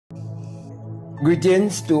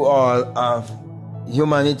Greetings to all of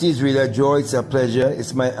humanity. It's really a joy, it's a pleasure,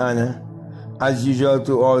 it's my honor, as usual,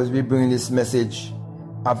 to always be bringing this message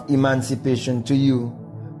of emancipation to you,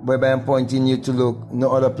 whereby I'm pointing you to look no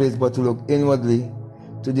other place but to look inwardly,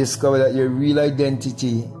 to discover that your real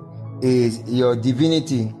identity is your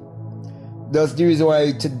divinity. That's the reason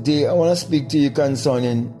why today I want to speak to you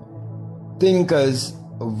concerning thinkers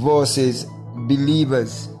versus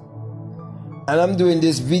believers. And I'm doing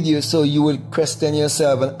this video so you will question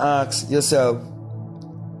yourself and ask yourself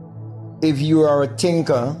if you are a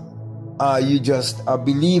thinker or are you just a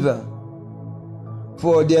believer.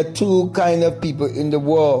 For there are two kind of people in the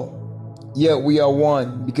world, yet we are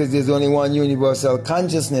one, because there's only one universal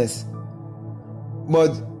consciousness.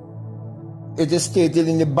 But it is stated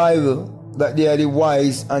in the Bible that they are the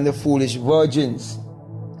wise and the foolish virgins.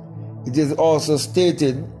 It is also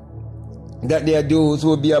stated that there are those who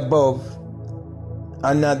will be above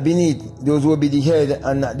and not beneath, those will be the head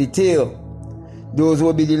and not the tail, those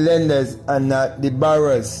will be the lenders and not the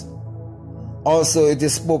borrowers. Also, it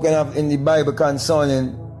is spoken of in the Bible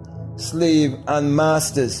concerning slave and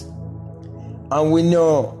masters, and we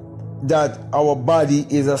know that our body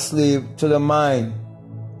is a slave to the mind,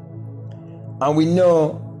 and we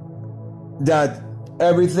know that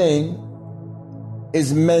everything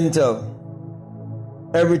is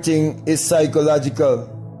mental, everything is psychological.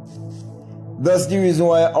 That's the reason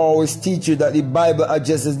why I always teach you that the Bible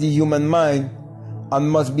addresses the human mind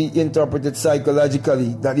and must be interpreted psychologically,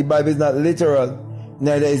 that the Bible is not literal,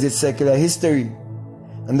 neither is it secular history,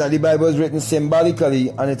 and that the Bible is written symbolically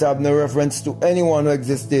and it have no reference to anyone who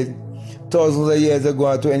existed thousands of years ago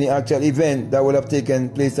or to any actual event that would have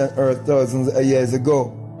taken place on earth thousands of years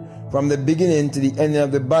ago. From the beginning to the ending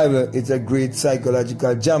of the Bible, it's a great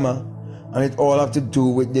psychological drama, and it all have to do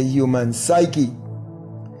with the human psyche.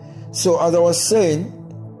 So as I was saying,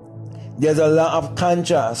 there's a lot of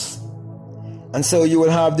contrast. And so you will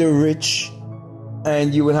have the rich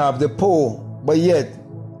and you will have the poor, but yet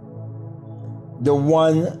the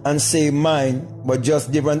one and same mind, but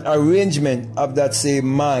just different arrangement of that same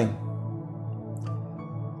mind.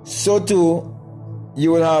 So too,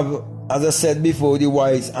 you will have, as I said before, the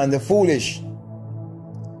wise and the foolish.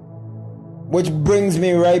 Which brings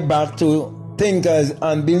me right back to thinkers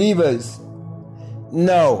and believers.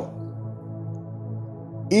 Now,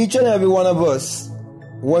 each and every one of us,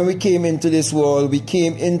 when we came into this world, we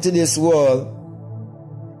came into this world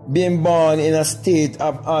being born in a state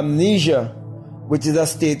of amnesia, which is a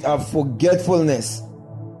state of forgetfulness.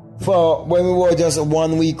 For when we were just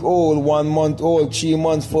 1 week old, 1 month old, 3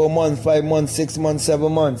 months, 4 months, 5 months, 6 months, 7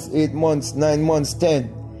 months, 8 months, 9 months,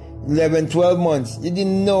 10, 11, 12 months, you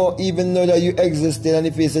didn't even know that you existed on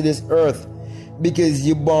the face of this earth, because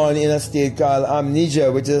you're born in a state called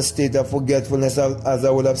amnesia, which is a state of forgetfulness, as I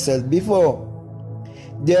would have said before.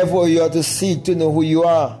 Therefore, you have to seek to know who you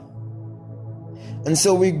are. And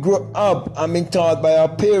so we grow up and been taught by our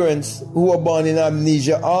parents who were born in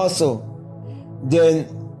amnesia also. Then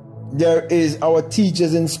there is our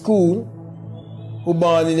teachers in school who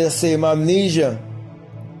born in the same amnesia,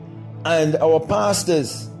 and our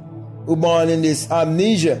pastors who born in this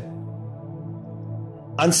amnesia.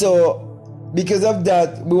 And so because of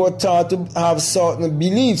that, we were taught to have certain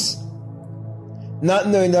beliefs, not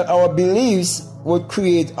knowing that our beliefs would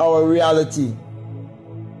create our reality.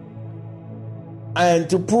 And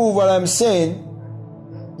to prove what I'm saying,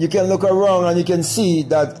 you can look around and you can see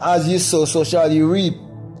that as you sow, so shall you reap.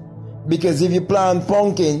 Because if you plant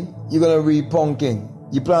pumpkin, you're going to reap pumpkin.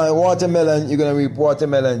 You plant watermelon, you're going to reap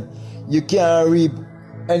watermelon. You can't reap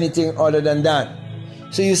anything other than that.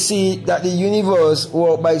 So you see that the universe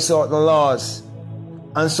works by certain laws.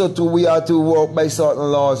 And so too we are to work by certain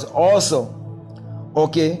laws also.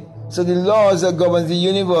 Okay? So the laws that govern the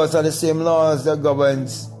universe are the same laws that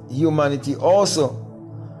governs humanity also.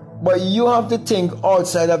 But you have to think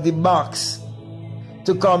outside of the box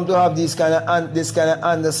to come to have this kind of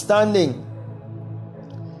understanding.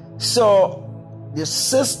 So the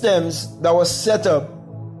systems that were set up,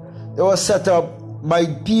 they were set up by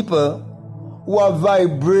people who are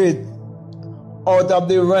vibrate out of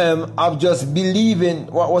the realm of just believing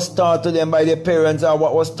what was taught to them by their parents or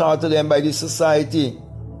what was taught to them by the society.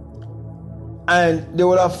 And they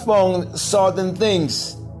would have found certain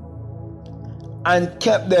things and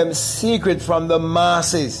kept them secret from the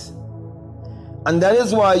masses. And that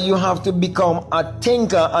is why you have to become a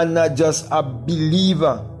thinker and not just a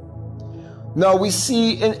believer. Now we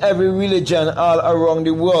see in every religion all around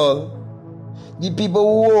the world, the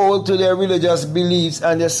people who hold to their religious beliefs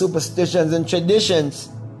and their superstitions and traditions,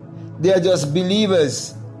 they are just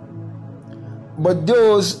believers. But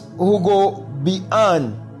those who go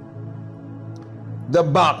beyond the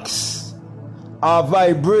box or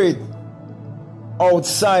vibrate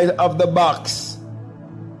outside of the box.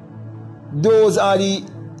 Those are the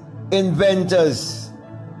inventors,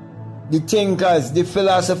 the thinkers, the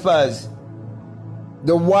philosophers,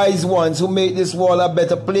 the wise ones who make this world a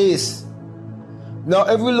better place. Now,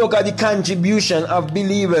 if we look at the contribution of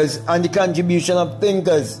believers and the contribution of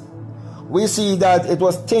thinkers, we see that it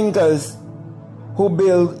was thinkers who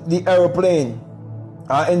built the aeroplane,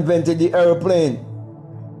 or invented the aeroplane.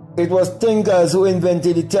 It was thinkers who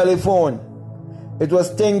invented the telephone. It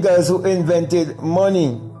was thinkers who invented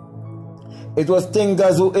money. It was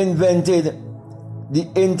thinkers who invented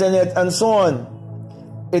the internet and so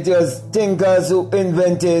on. It was thinkers who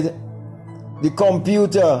invented the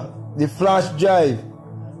computer, the flash drive,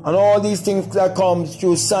 and all these things that come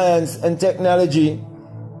through science and technology.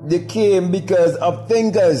 They came because of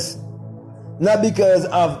thinkers, not because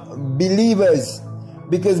of believers,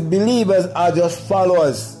 because believers are just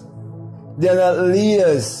followers. They're not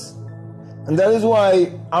leaders. And that is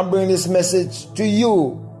why I'm bringing this message to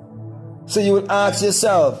you, so you would ask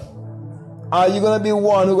yourself, are you going to be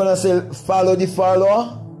one who's going to say follow the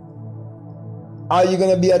follower? Are you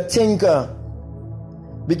going to be a thinker?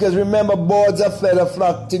 Because remember, birds are fed or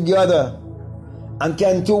flock together. And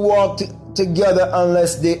can two walk together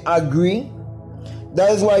unless they agree?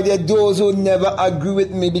 That is why there are those who never agree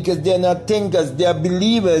with me, because they're not thinkers. They are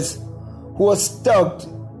believers who are stuck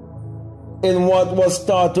in what was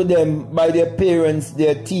taught to them by their parents,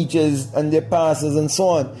 their teachers, and their pastors, and so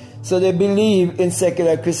on. So they believe in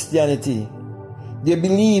secular Christianity. They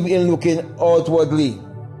believe in looking outwardly.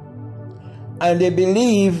 And they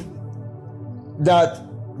believe that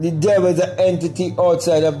the devil is an entity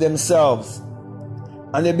outside of themselves.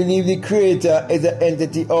 And they believe the Creator is an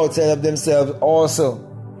entity outside of themselves also.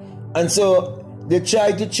 And so they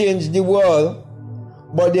try to change the world,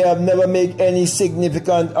 but they have never made any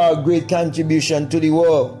significant or great contribution to the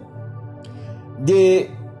world.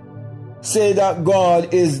 They say that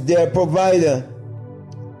God is their provider,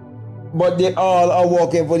 but they all are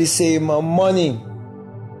working for the same money.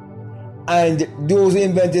 And those who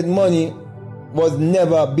invented money was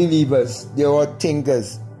never believers. They were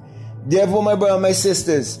thinkers. Therefore, my brothers and my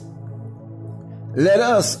sisters, let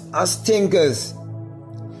us as thinkers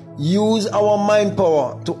use our mind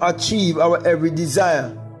power to achieve our every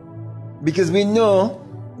desire, because we know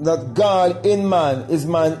that God in man is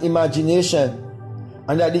man's imagination,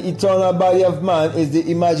 and that the eternal body of man is the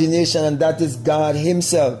imagination, and that is God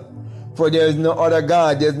himself. For there is no other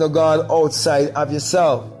God. There is no God outside of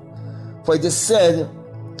yourself. For it is said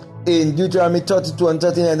in Deuteronomy 32 and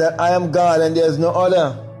 39 that I am God and there is no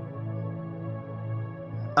other.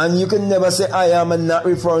 And you can never say I am and not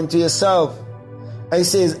referring to yourself. And he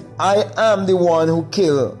says, I am the one who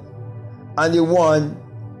kill and the one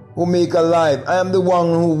who make alive. I am the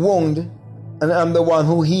one who wound and I am the one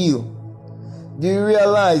who heal. Do you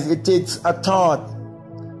realize it takes a thought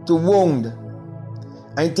to wound,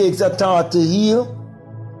 and it takes a thought to heal?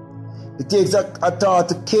 It takes a thought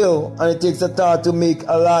to kill, and it takes a thought to make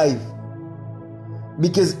alive.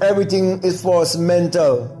 Because everything is for us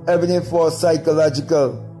mental, everything is for us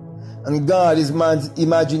psychological. And God is man's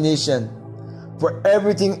imagination. For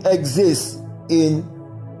everything exists in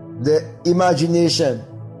the imagination.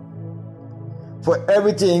 For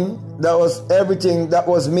everything that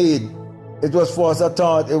was made, it was for us a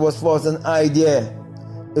thought, it was for us an idea,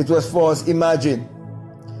 it was for us imagine.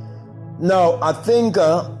 Now, a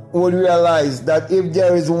thinker would realize that if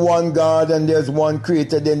there is one God and there's one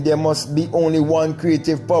creator, then there must be only one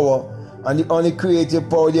creative power. And the only creative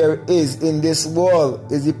power there is in this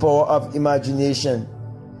world is the power of imagination.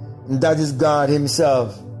 And that is God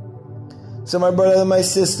himself. So my brothers and my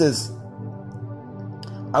sisters,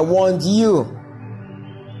 I want you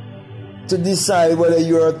to decide whether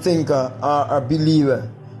you're a thinker or a believer.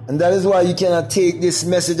 And that is why you cannot take this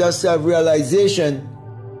message of self-realization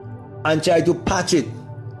and try to patch it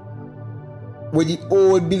with the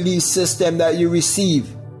old belief system that you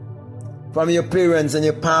receive from your parents and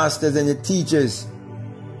your pastors and your teachers.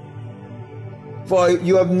 For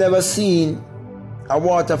you have never seen a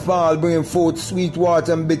waterfall bringing forth sweet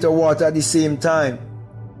water and bitter water at the same time.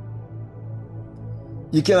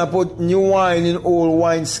 You cannot put new wine in old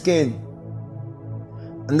wine skin.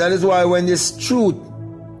 And that is why when this truth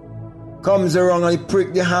comes around and it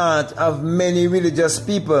pricks the heart of many religious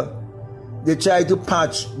people, they try to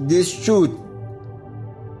patch this truth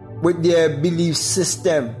with their belief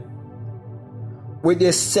system, with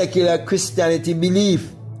their secular Christianity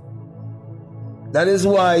belief. That is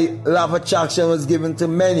why law of attraction was given to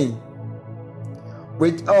many,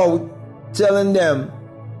 without telling them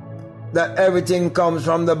that everything comes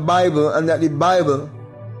from the Bible and that the Bible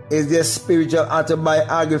is their spiritual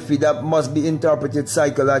autobiography that must be interpreted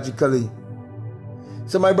psychologically.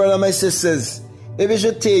 So my brother and my sisters, if you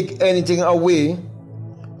should take anything away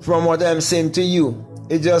from what I'm saying to you,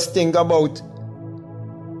 you just think about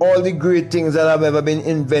all the great things that have ever been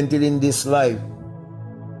invented in this life,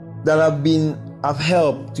 that have been of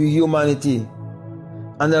help to humanity,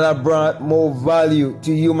 and that have brought more value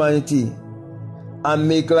to humanity and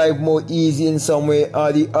make life more easy in some way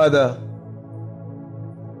or the other.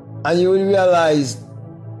 And you will realize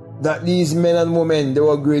that these men and women, they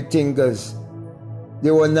were great thinkers.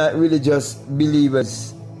 They were not really just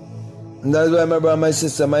believers. And that's why, my brother, my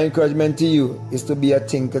sister, my encouragement to you is to be a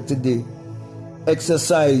thinker today.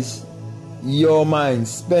 Exercise your mind.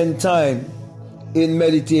 Spend time in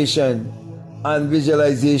meditation and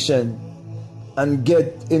visualization, and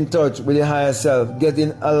get in touch with your higher self. Get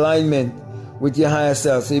in alignment with your higher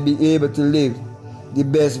self so you'll be able to live the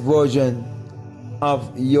best version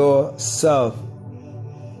of yourself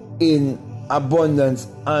in abundance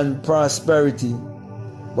and prosperity.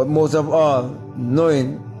 But most of all,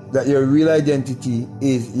 knowing that your real identity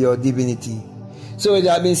is your divinity. So with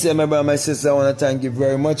that being said, my brother, my sister, I want to thank you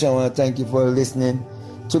very much. I want to thank you for listening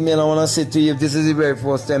to me, and I want to say to you, if this is the very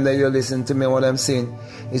first time that you're listening to me, what I'm saying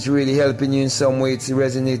is really helping you in some way, it's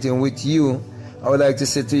resonating with you, I would like to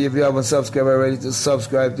say to you, if you haven't subscribed already, to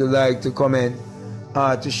subscribe, to like, to comment,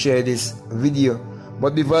 to share this video.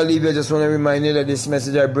 But before I leave you, I just want to remind you that this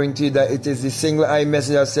message I bring to you, that it is the single eye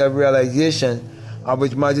message of self-realization, of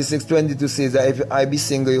which Matthew 6:22 says that if your eye be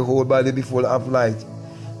single, your whole body be full of light.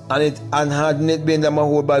 And hadn't it been that my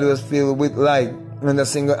whole body was filled with light, and a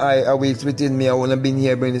single eye awakes within me, I wouldn't have been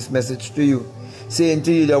here bringing this message to you, saying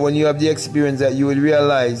to you that when you have the experience, that you will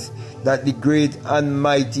realize that the great and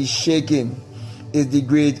mighty shaking is the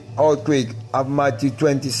great earthquake of Matthew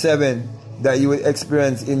 27 that you will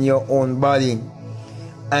experience in your own body.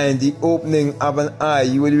 And the opening of an eye,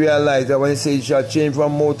 you will realize that when it says you shall change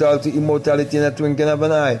from mortal to immortality in a twinkling of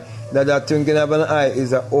an eye, that twinkling of an eye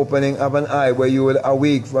is the opening of an eye where you will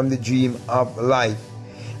awake from the dream of life.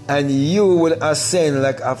 And you will ascend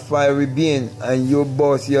like a fiery being, and you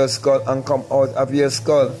burst your skull and come out of your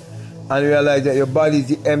skull and realize that your body is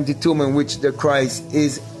the empty tomb in which the Christ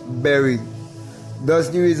is buried. That's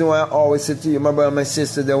the reason why I always say to you, my brother and my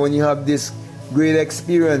sister, that when you have this great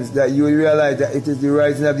experience, that you will realize that it is the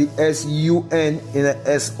rising of the S-U-N in a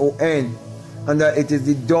S-O-N, and that it is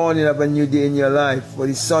the dawning of a new day in your life. For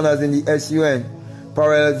the sun, as in the S-U-N,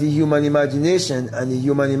 parallels the human imagination, and the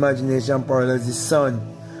human imagination parallels the sun.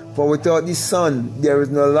 For without the sun, there is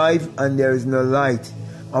no life and there is no light.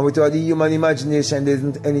 And without the human imagination, there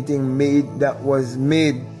isn't anything made that was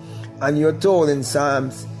made. And you're told in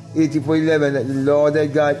Psalms 84:11 that the Lord thy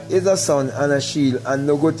God is a sun and a shield, and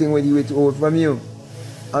no good thing will he withhold from you.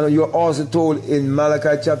 And you're also told in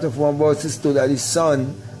Malachi chapter 4 verse 2 that the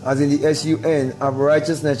sun, as in the S-U-N, of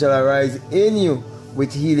righteousness shall arise in you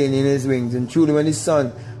with healing in his wings. And truly when the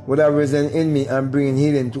sun would have risen in me and bringing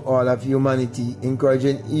healing to all of humanity,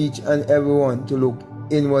 encouraging each and everyone to look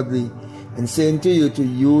inwardly and saying to you to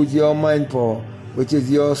use your mind power, which is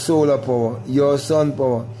your solar power, your sun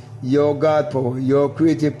power, your God power, your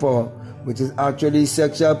creative power, which is actually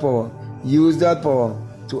sexual power. Use that power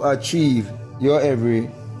to achieve your every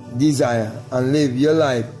desire and live your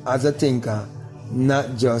life as a thinker,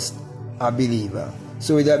 not just a believer.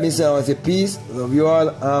 So with that being said, I want to say peace, love you all,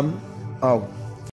 I'm out.